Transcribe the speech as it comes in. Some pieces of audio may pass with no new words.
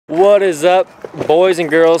What is up, boys and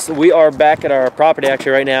girls? We are back at our property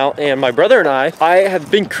actually right now, and my brother and I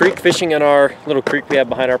have been creek fishing in our little creek we have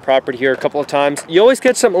behind our property here a couple of times. You always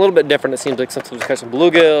catch something a little bit different. It seems like sometimes you catch some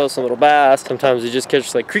bluegill, some little bass. Sometimes you just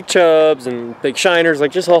catch like creek chubs and big shiners,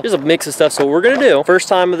 like just a mix of stuff. So what we're gonna do, first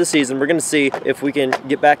time of the season, we're gonna see if we can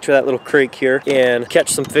get back to that little creek here and catch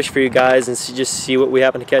some fish for you guys and just see what we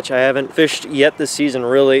happen to catch. I haven't fished yet this season,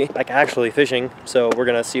 really, like actually fishing. So we're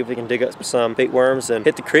gonna see if we can dig up some bait worms and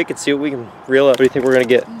hit the creek and see what we can reel up. What do you think we're gonna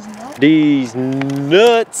get? These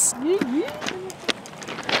nuts.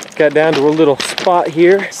 Got down to a little spot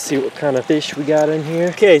here. Let's see what kind of fish we got in here.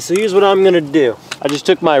 Okay, so here's what I'm gonna do. I just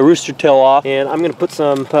took my rooster tail off and I'm gonna put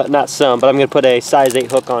I'm gonna put a size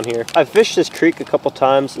 8 hook on here. I've fished this creek a couple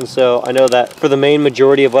times, and so I know that for the main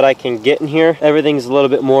majority of what I can get in here, everything's a little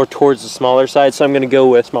bit more towards the smaller side, so I'm gonna go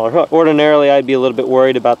with smaller hook. Ordinarily, I'd be a little bit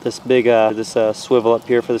worried about this big, swivel up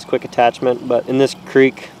here for this quick attachment, but in this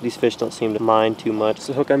creek, these fish don't seem to mind too much. It's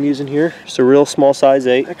the hook I'm using here, just a real small size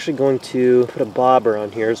 8. I'm actually going to put a bobber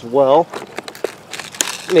on here as well.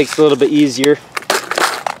 Makes it a little bit easier.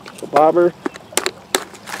 The bobber.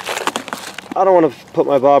 I don't want to put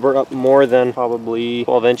my bobber up more than probably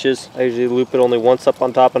 12 inches. I usually loop it only once up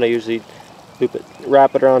on top, and I usually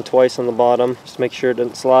wrap it around twice on the bottom. Just make sure it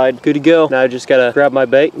doesn't slide. Good to go. Now I just gotta grab my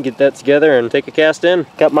bait and get that together and take a cast in.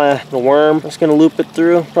 Got the worm. I'm just gonna loop it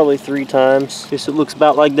through probably 3 times. Just so it looks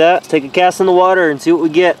about like that. Take a cast in the water and see what we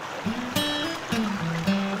get. What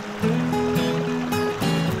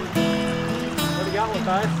do you got with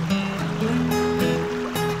guys?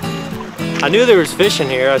 I knew there was fish in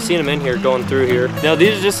here. I've seen them in here going through here. Now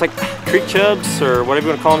these are just like creek chubs or whatever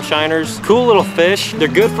you want to call them, shiners. Cool little fish. They're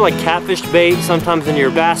good for like catfish bait. Sometimes when you're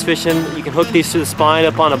bass fishing, you can hook these to the spine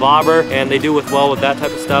up on a bobber, and they do well with that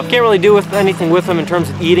type of stuff. Can't really do anything with them in terms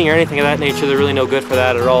of eating or anything of that nature. They're really no good for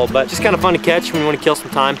that at all, but just kind of fun to catch when you want to kill some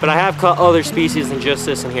time. But I have caught other species than just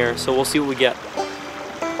this in here, so we'll see what we get.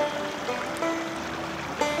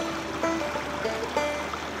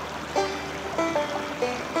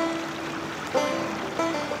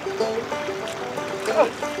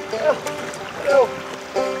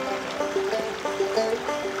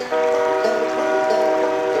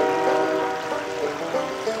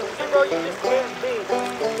 Bro, you just can't beat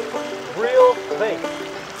real bait.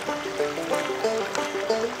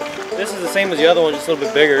 This is the same as the other one, just a little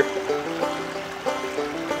bit bigger.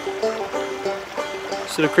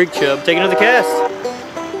 Just a creek chub. Take another cast.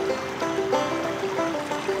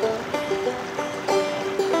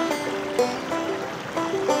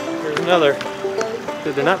 Here's another.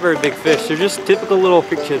 They're not very big fish. They're just typical little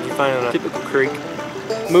creek chubs you find on a typical creek.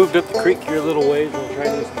 Moved up the creek here a little ways and tried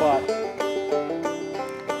a new spot.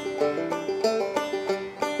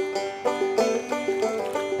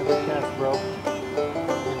 Good cast, bro.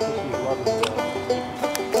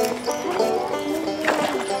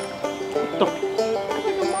 No,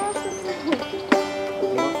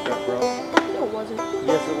 it wasn't.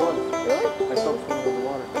 Yes, it was. Really? I saw something in the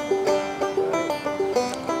water.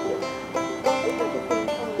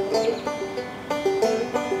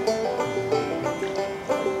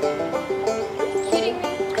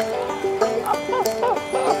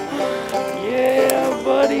 Yeah,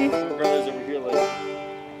 buddy. My brother's over here like,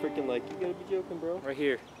 freaking like, you gotta be joking, bro. Right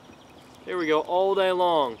here. There we go, all day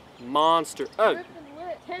long. Monster. Oh.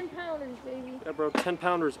 10 pounders, baby. Yeah, bro, 10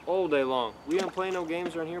 pounders all day long. We don't play no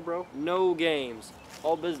games around here, bro. No games.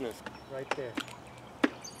 All business. Right there.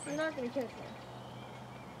 You're not gonna catch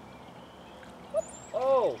one.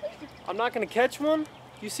 Oh, I'm not gonna catch one?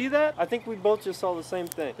 You see that? I think we both just saw the same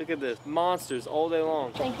thing. Look at this. Monsters all day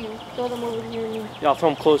long. Thank you. Throw them over here. Yeah, I'll throw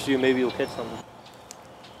them close to you. Maybe you'll catch something.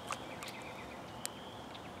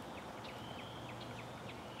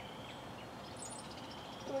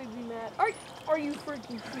 Be mad. Are you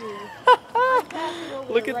freaking serious?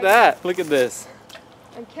 Look at that. Look at this.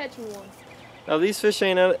 I'm catching one. Now these fish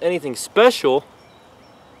ain't anything special.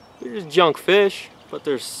 They're just junk fish, but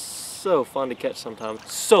they're so fun to catch sometimes.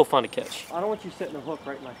 So fun to catch. I don't want you setting a hook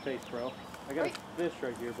right in my face, bro. I got a fish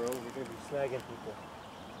right here, bro. You're gonna be snagging people.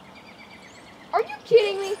 Are you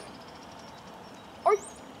kidding me?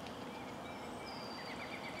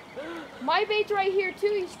 My bait's right here too,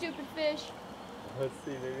 you stupid fish. Let's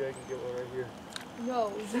see, maybe I can get one right here.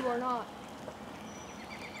 No, you are not.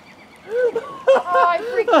 Oh, I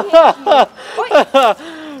freaking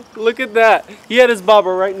hate you. Look at that. He had his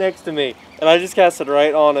bobber right next to me, and I just casted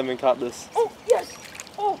right on him and caught this. Oh, yes.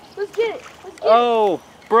 Oh, let's get it. Let's get it.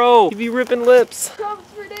 Bro, you be ripping lips. Chubs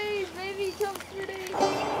for days, baby. Chubs for days.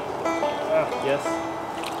 Yes.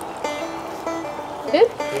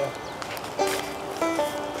 Did? Yeah.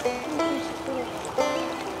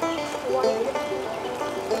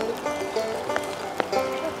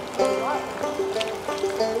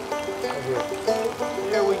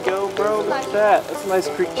 that. That's a nice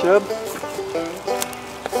creek chub.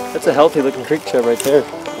 That's a healthy looking creek chub right there.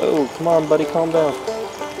 Oh, come on, buddy, calm down.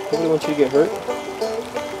 Nobody wants you to get hurt.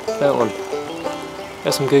 That one.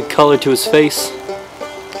 Got some good color to his face.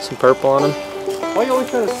 Some purple on him. Why are you always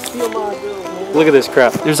trying to steal my girl, man? Look at this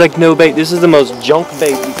crap. There's like no bait. This is the most junk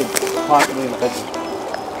bait you could possibly imagine.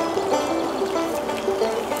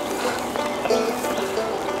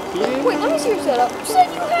 Wait, let me see your setup. You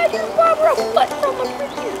said you had your bobber a foot from a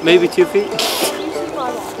freaking. Maybe 2 feet. You see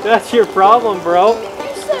my bobber. That's your problem, bro.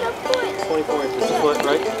 You said a foot. 24 inches a foot,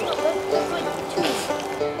 right? That's like 2.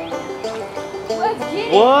 Let's get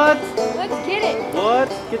it. What? Let's get it. What?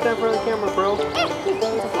 Get that in front of the camera, bro.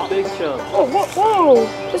 It's a big chub. Oh, whoa.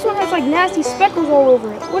 This one has like nasty speckles all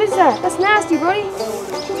over it. What is that? That's nasty, buddy.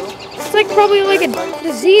 It's like probably like a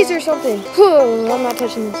disease or something. I'm not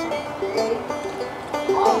touching this.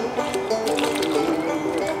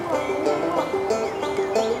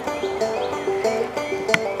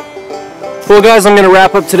 Well guys, I'm going to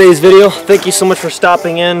wrap up today's video. Thank you so much for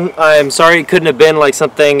stopping in. I'm sorry it couldn't have been like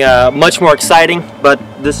something much more exciting, but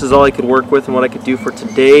this is all I could work with and what I could do for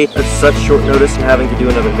today. At such short notice and having to do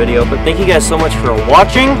another video. But thank you guys so much for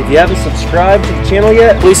watching. If you haven't subscribed to the channel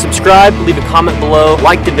yet, please subscribe, leave a comment below,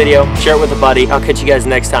 like the video, share it with a buddy. I'll catch you guys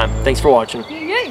next time. Thanks for watching.